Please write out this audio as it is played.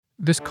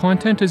This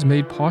content is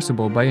made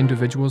possible by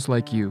individuals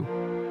like you.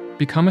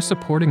 Become a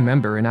supporting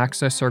member and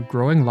access our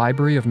growing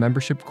library of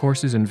membership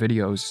courses and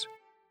videos.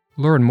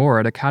 Learn more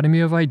at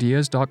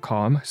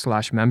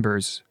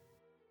academyofideas.com/members.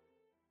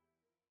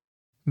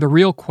 The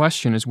real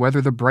question is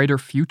whether the brighter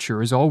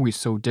future is always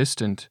so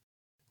distant.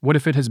 What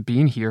if it has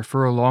been here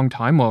for a long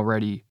time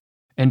already,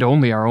 and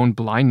only our own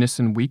blindness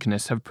and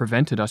weakness have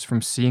prevented us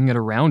from seeing it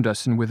around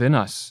us and within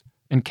us,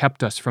 and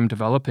kept us from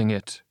developing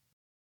it?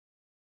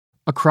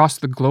 Across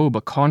the globe,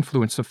 a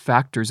confluence of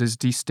factors is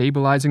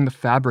destabilizing the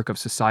fabric of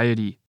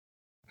society.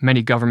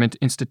 Many government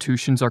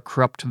institutions are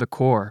corrupt to the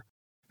core.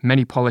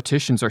 Many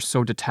politicians are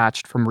so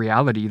detached from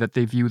reality that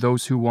they view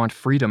those who want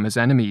freedom as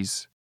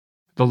enemies.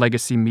 The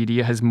legacy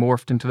media has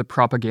morphed into the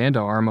propaganda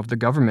arm of the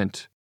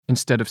government.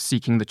 Instead of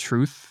seeking the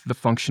truth, the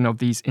function of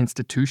these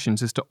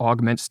institutions is to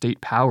augment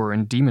state power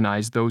and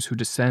demonize those who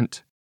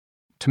dissent.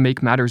 To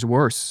make matters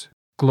worse,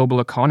 global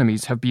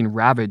economies have been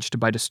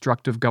ravaged by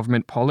destructive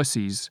government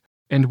policies.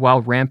 And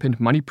while rampant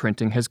money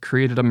printing has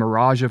created a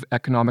mirage of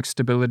economic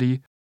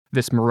stability,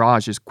 this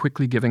mirage is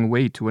quickly giving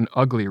way to an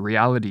ugly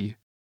reality.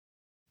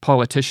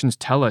 Politicians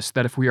tell us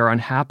that if we are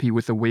unhappy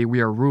with the way we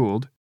are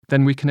ruled,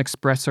 then we can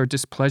express our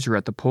displeasure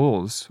at the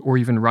polls or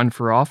even run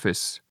for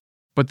office.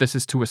 But this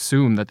is to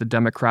assume that the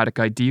democratic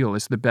ideal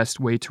is the best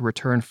way to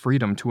return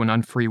freedom to an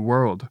unfree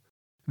world.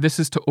 This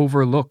is to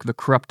overlook the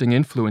corrupting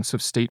influence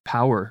of state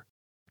power.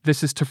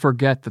 This is to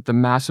forget that the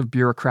massive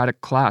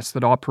bureaucratic class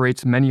that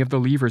operates many of the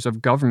levers of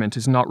government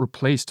is not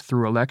replaced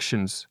through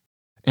elections.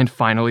 And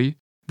finally,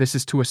 this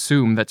is to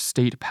assume that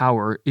state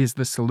power is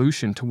the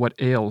solution to what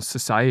ails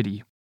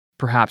society.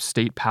 Perhaps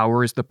state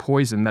power is the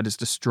poison that is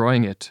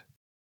destroying it.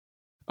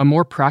 A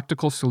more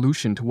practical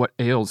solution to what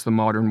ails the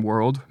modern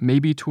world may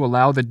be to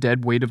allow the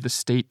dead weight of the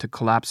state to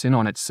collapse in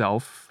on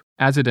itself,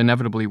 as it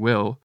inevitably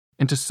will,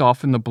 and to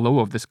soften the blow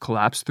of this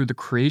collapse through the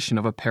creation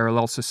of a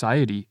parallel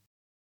society.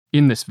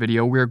 In this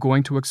video, we are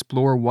going to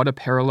explore what a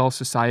parallel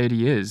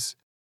society is,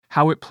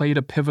 how it played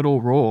a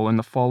pivotal role in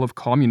the fall of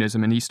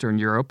communism in Eastern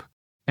Europe,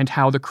 and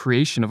how the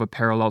creation of a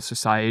parallel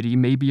society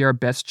may be our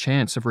best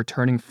chance of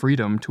returning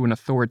freedom to an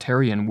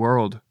authoritarian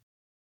world.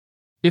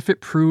 If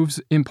it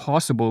proves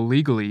impossible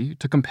legally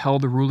to compel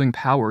the ruling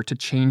power to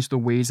change the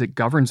ways it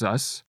governs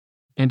us,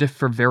 and if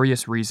for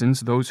various reasons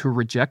those who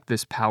reject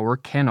this power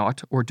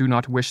cannot or do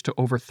not wish to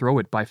overthrow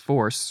it by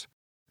force,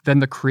 then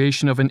the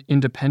creation of an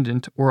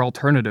independent or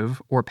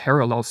alternative or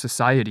parallel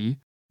society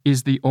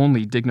is the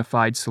only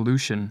dignified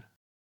solution.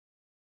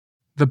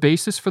 The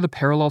basis for the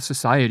parallel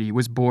society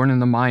was born in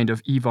the mind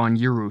of Ivan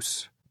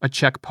Yurus, a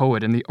Czech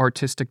poet and the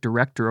artistic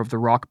director of the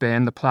rock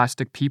band The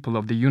Plastic People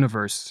of the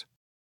Universe.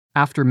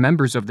 After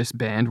members of this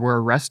band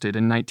were arrested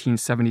in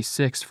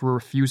 1976 for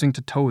refusing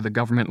to toe the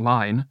government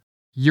line,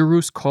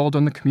 Yurus called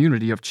on the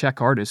community of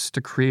Czech artists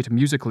to create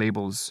music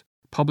labels,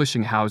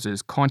 publishing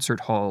houses,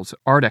 concert halls,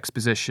 art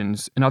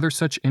expositions, and other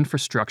such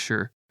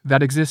infrastructure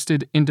that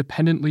existed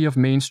independently of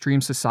mainstream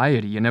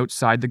society and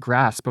outside the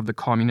grasp of the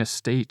communist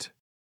state.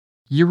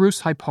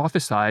 Yurus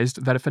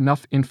hypothesized that if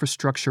enough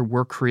infrastructure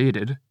were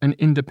created, an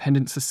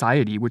independent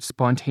society would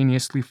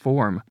spontaneously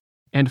form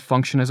and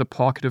function as a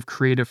pocket of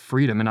creative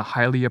freedom in a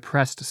highly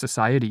oppressed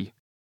society.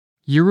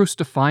 Yurus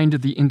defined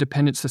the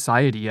independent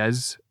society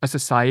as a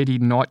society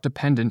not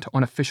dependent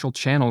on official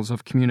channels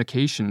of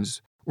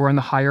communications or on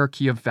the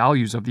hierarchy of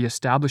values of the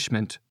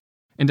establishment,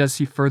 and as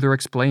he further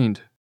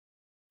explained,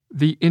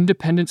 the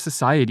independent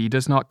society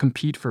does not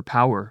compete for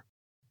power.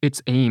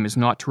 Its aim is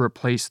not to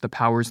replace the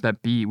powers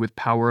that be with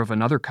power of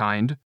another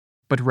kind,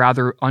 but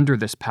rather under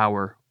this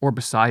power, or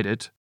beside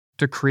it,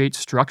 to create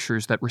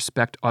structures that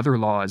respect other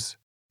laws,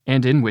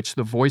 and in which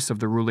the voice of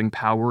the ruling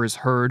power is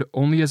heard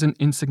only as an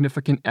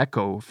insignificant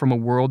echo from a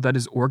world that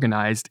is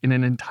organized in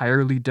an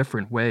entirely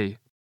different way.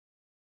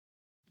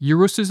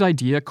 Yurus's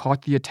idea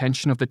caught the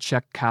attention of the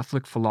Czech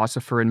Catholic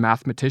philosopher and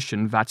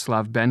mathematician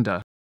Václav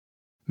Benda.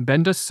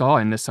 Benda saw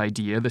in this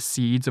idea the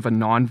seeds of a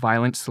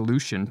non-violent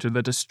solution to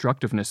the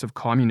destructiveness of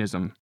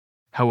communism.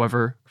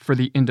 However, for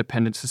the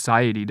independent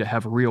society to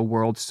have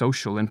real-world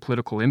social and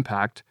political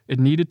impact, it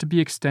needed to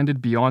be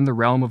extended beyond the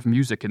realm of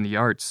music and the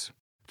arts.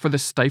 For the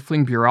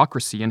stifling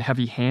bureaucracy and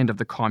heavy hand of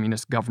the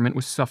communist government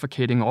was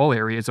suffocating all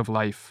areas of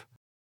life.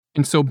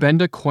 And so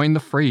Benda coined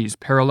the phrase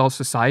parallel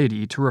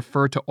society to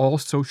refer to all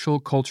social,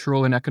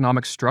 cultural, and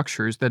economic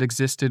structures that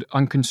existed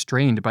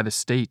unconstrained by the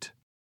state.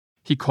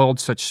 He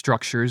called such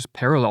structures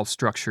parallel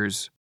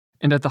structures,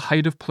 and at the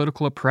height of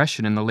political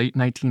oppression in the late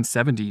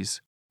 1970s,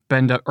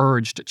 Benda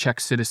urged Czech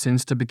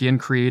citizens to begin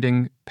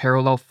creating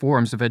parallel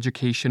forms of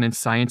education in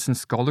science and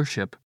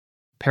scholarship,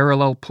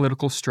 parallel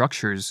political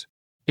structures,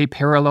 a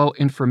parallel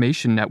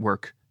information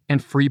network,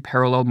 and free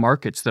parallel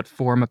markets that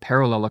form a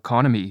parallel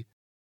economy.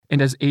 And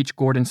as H.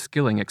 Gordon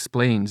Skilling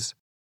explains,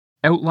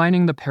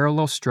 outlining the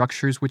parallel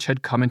structures which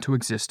had come into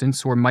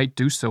existence or might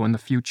do so in the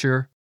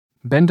future,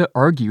 Benda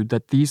argued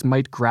that these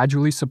might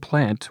gradually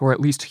supplant or at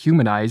least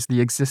humanize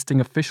the existing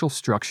official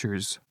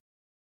structures.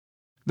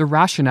 The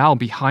rationale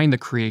behind the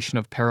creation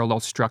of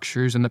parallel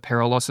structures in the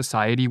parallel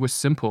society was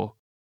simple.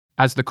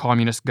 As the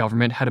communist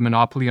government had a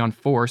monopoly on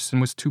force and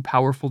was too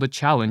powerful to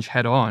challenge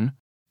head-on,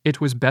 it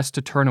was best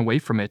to turn away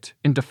from it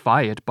and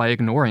defy it by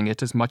ignoring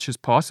it as much as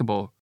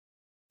possible.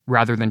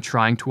 Rather than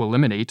trying to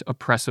eliminate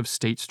oppressive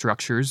state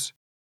structures,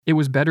 it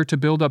was better to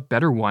build up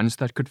better ones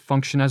that could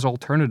function as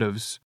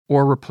alternatives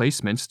or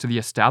replacements to the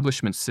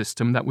establishment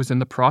system that was in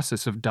the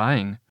process of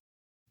dying.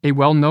 A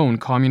well-known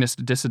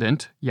communist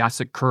dissident,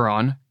 Jacek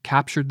Kuron,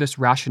 captured this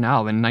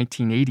rationale in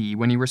 1980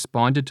 when he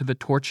responded to the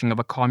torching of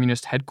a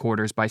communist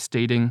headquarters by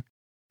stating,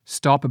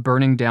 "Stop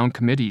burning down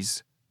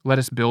committees, let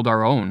us build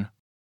our own."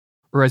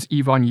 Or as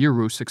Ivan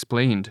Yurus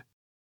explained,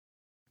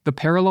 the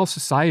parallel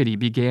society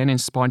began in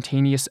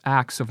spontaneous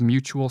acts of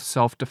mutual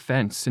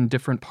self-defense in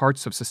different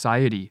parts of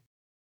society.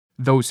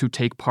 Those who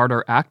take part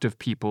are active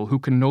people who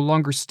can no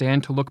longer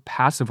stand to look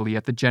passively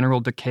at the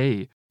general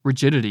decay,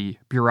 rigidity,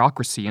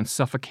 bureaucracy, and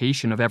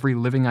suffocation of every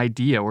living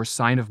idea or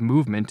sign of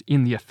movement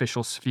in the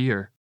official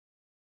sphere.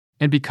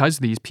 And because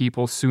these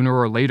people sooner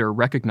or later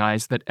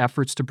recognized that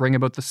efforts to bring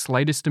about the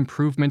slightest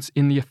improvements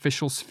in the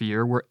official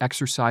sphere were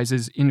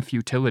exercises in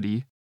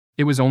futility,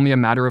 it was only a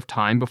matter of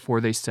time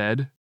before they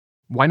said,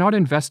 "Why not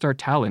invest our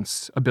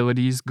talents,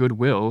 abilities,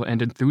 goodwill,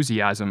 and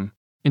enthusiasm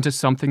into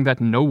something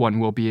that no one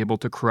will be able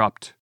to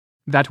corrupt,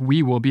 that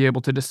we will be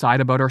able to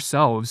decide about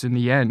ourselves in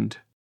the end?"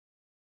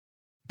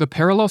 The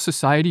parallel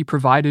society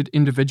provided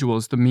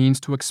individuals the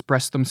means to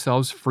express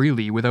themselves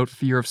freely without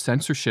fear of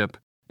censorship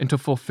and to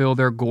fulfill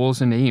their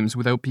goals and aims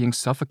without being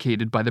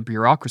suffocated by the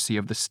bureaucracy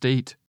of the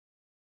state.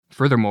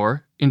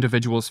 Furthermore,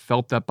 individuals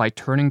felt that by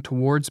turning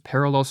towards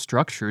parallel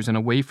structures and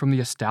away from the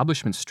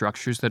establishment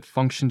structures that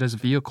functioned as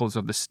vehicles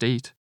of the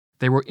state,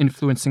 they were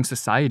influencing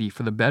society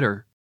for the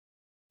better.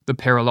 The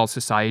parallel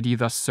society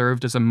thus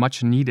served as a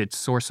much-needed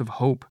source of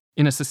hope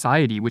in a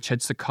society which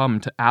had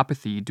succumbed to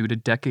apathy due to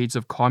decades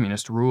of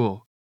communist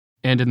rule.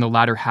 And in the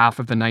latter half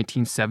of the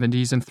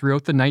 1970s and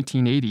throughout the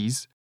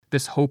 1980s,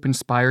 this hope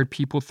inspired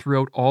people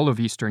throughout all of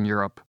Eastern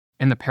Europe,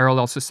 and the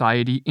parallel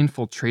society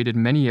infiltrated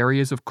many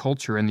areas of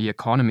culture and the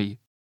economy.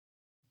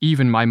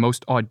 "Even my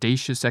most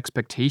audacious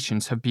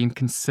expectations have been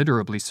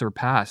considerably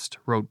surpassed,"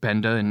 wrote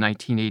Benda in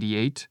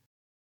 1988.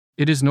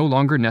 "It is no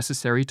longer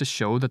necessary to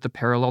show that the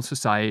parallel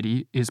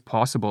society is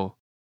possible."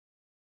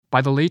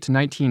 By the late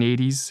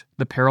 1980s,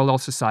 the parallel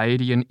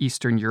society in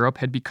Eastern Europe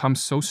had become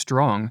so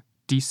strong,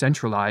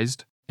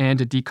 decentralized, and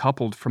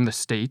decoupled from the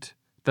state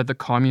that the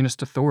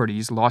communist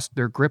authorities lost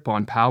their grip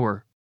on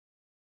power.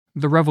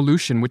 The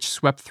revolution which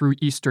swept through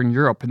Eastern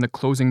Europe in the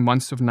closing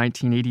months of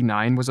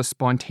 1989 was a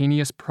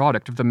spontaneous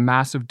product of the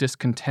massive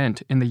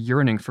discontent and the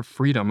yearning for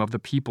freedom of the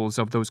peoples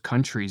of those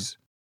countries.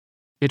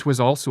 It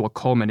was also a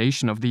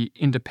culmination of the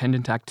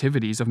independent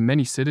activities of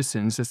many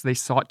citizens as they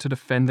sought to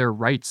defend their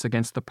rights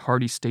against the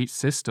party-state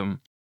system,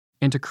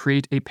 and to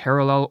create a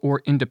parallel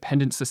or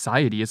independent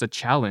society as a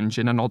challenge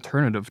and an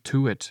alternative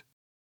to it.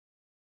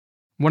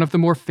 One of the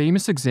more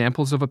famous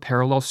examples of a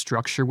parallel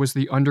structure was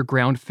the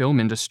underground film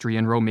industry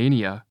in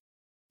Romania.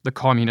 The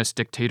communist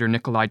dictator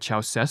Nicolae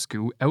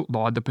Ceausescu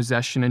outlawed the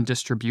possession and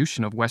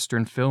distribution of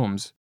Western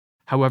films.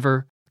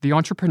 However, the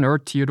entrepreneur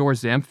Teodor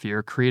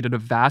Zamfir created a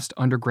vast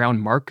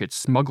underground market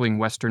smuggling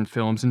Western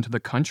films into the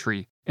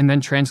country and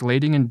then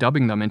translating and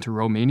dubbing them into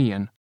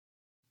Romanian.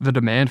 The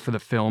demand for the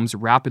films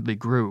rapidly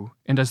grew,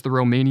 and as the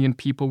Romanian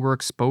people were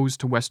exposed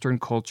to Western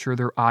culture,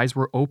 their eyes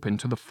were opened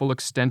to the full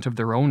extent of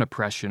their own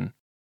oppression.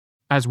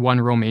 As one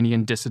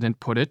Romanian dissident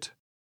put it,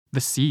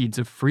 "The seeds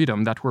of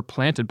freedom that were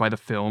planted by the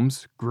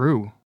films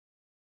grew."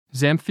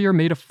 Zamfir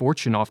made a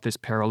fortune off this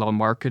parallel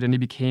market, and he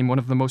became one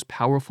of the most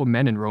powerful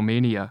men in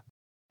Romania.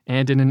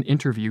 And in an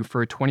interview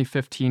for a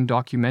 2015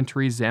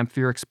 documentary,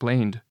 Zamfir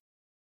explained,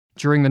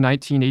 "During the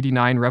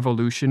 1989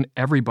 revolution,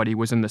 everybody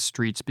was in the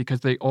streets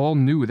because they all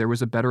knew there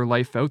was a better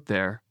life out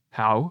there.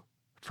 How?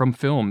 From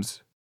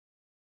films."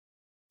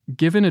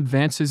 Given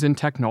advances in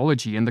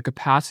technology and the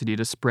capacity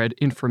to spread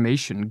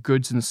information,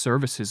 goods, and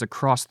services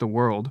across the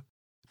world,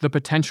 the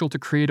potential to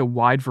create a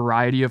wide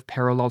variety of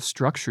parallel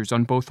structures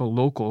on both a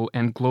local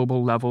and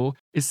global level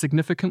is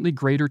significantly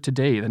greater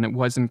today than it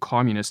was in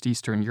communist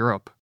Eastern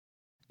Europe.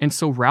 And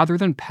so rather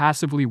than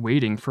passively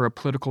waiting for a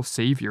political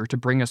savior to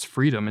bring us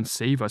freedom and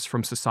save us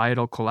from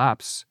societal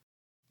collapse,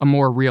 a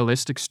more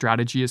realistic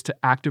strategy is to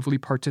actively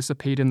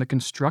participate in the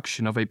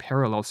construction of a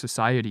parallel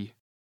society.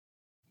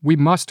 We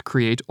must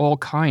create all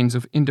kinds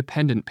of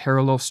independent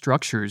parallel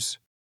structures,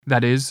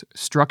 that is,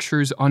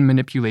 structures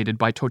unmanipulated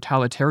by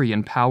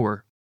totalitarian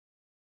power.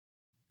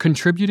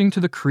 Contributing to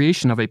the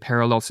creation of a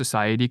parallel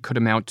society could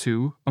amount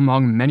to,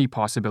 among many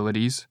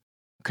possibilities,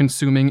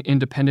 consuming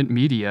independent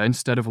media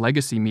instead of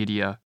legacy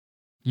media,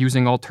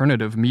 using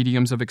alternative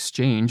mediums of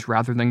exchange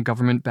rather than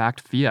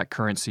government-backed fiat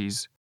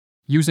currencies,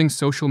 using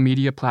social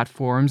media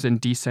platforms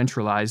and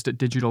decentralized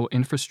digital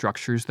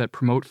infrastructures that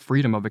promote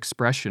freedom of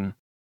expression,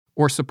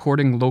 or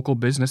supporting local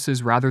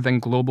businesses rather than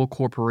global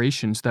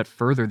corporations that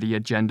further the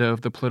agenda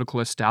of the political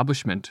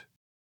establishment.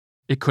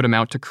 It could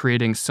amount to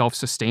creating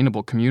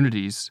self-sustainable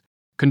communities,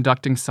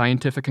 conducting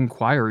scientific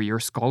inquiry or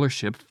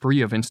scholarship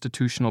free of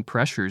institutional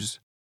pressures,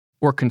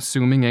 or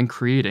consuming and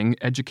creating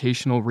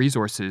educational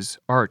resources,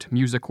 art,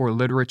 music, or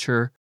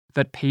literature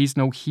that pays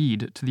no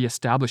heed to the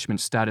establishment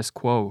status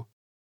quo.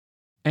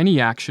 Any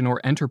action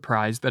or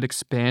enterprise that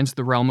expands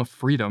the realm of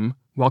freedom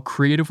while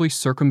creatively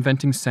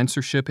circumventing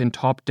censorship and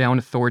top-down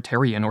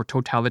authoritarian or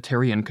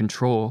totalitarian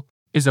control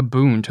is a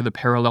boon to the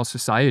parallel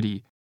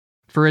society.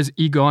 For as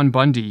Egon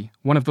Bundy,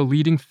 one of the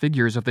leading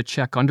figures of the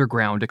Czech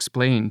underground,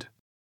 explained,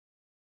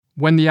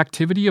 when the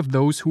activity of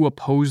those who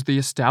oppose the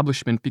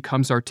establishment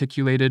becomes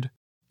articulated,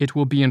 it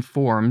will be in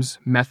forms,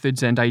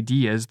 methods, and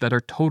ideas that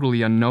are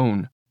totally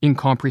unknown,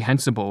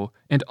 incomprehensible,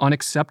 and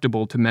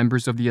unacceptable to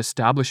members of the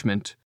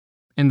establishment,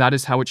 and that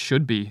is how it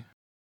should be.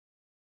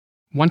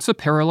 Once a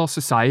parallel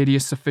society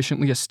is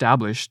sufficiently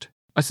established,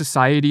 a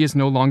society is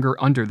no longer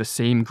under the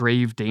same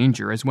grave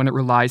danger as when it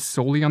relies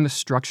solely on the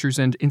structures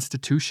and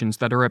institutions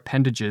that are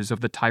appendages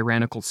of the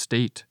tyrannical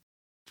state.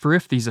 For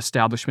if these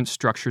establishment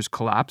structures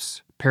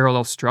collapse,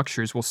 parallel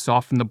structures will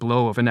soften the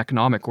blow of an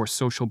economic or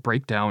social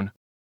breakdown.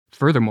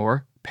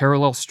 Furthermore,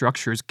 parallel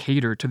structures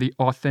cater to the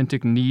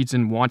authentic needs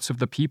and wants of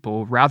the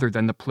people rather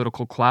than the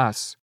political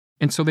class,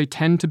 and so they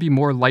tend to be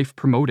more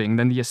life-promoting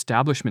than the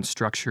establishment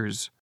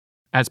structures.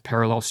 As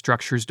parallel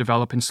structures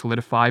develop and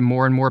solidify,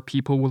 more and more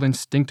people will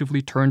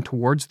instinctively turn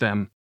towards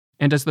them,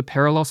 and as the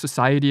parallel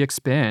society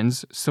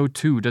expands, so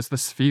too does the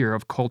sphere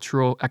of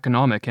cultural,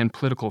 economic, and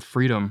political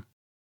freedom.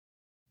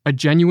 A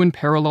genuine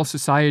parallel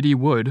society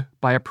would,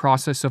 by a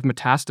process of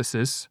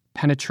metastasis,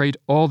 penetrate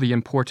all the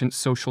important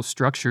social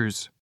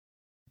structures.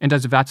 And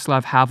as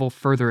Václav Havel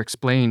further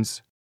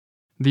explains,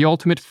 the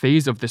ultimate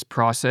phase of this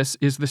process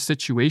is the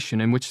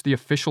situation in which the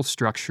official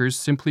structures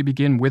simply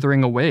begin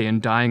withering away and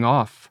dying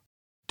off,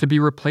 to be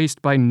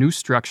replaced by new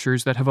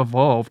structures that have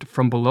evolved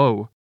from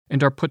below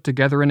and are put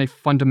together in a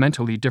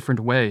fundamentally different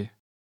way.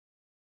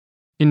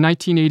 In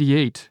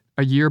 1988,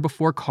 a year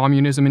before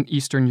communism in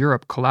Eastern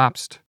Europe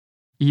collapsed,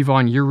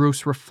 Ivan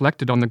Urus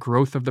reflected on the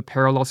growth of the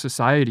parallel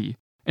society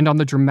and on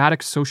the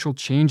dramatic social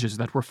changes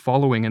that were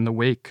following in the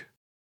wake.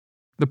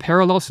 The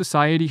parallel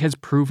society has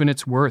proven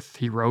its worth,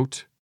 he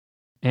wrote,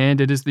 and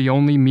it is the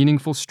only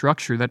meaningful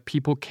structure that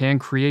people can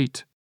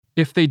create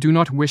if they do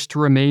not wish to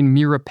remain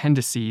mere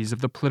appendices of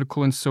the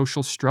political and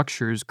social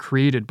structures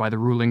created by the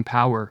ruling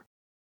power.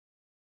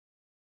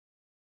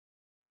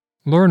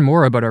 Learn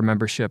more about our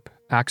membership,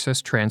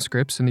 access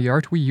transcripts, and the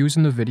art we use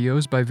in the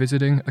videos by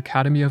visiting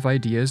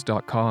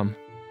academyofideas.com.